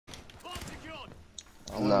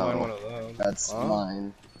I wouldn't mind one No, of those. that's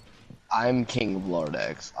mine. I'm King of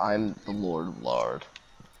Lardex. I'm the Lord of Lard.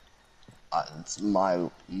 It's my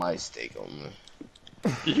steak only.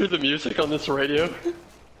 You hear the music on this radio?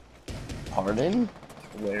 Pardon?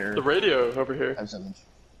 Where? The radio over here.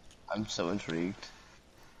 I'm so intrigued.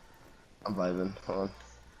 I'm vibing. Hold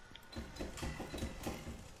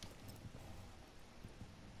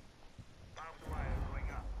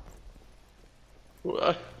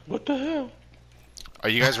on. What the hell? Are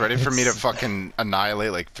you guys ready for me to fucking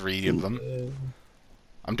annihilate like 3 of them?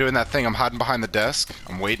 I'm doing that thing. I'm hiding behind the desk.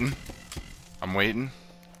 I'm waiting. I'm waiting.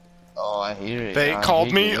 Oh, I hear it. They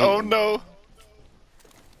called me. Oh no.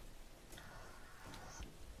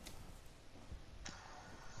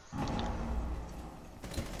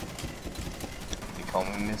 They call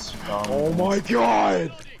me Mr. Dom. Oh my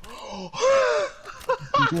god! Oh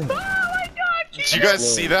my god! Did you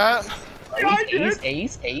guys see that?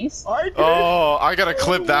 Ace. Oh, I gotta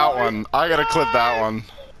clip that one. I gotta clip that one.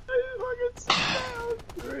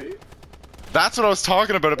 That's what I was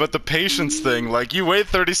talking about the patience thing. Like, you wait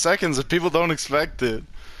 30 seconds if people don't expect it.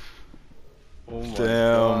 Oh my Damn.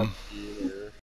 god.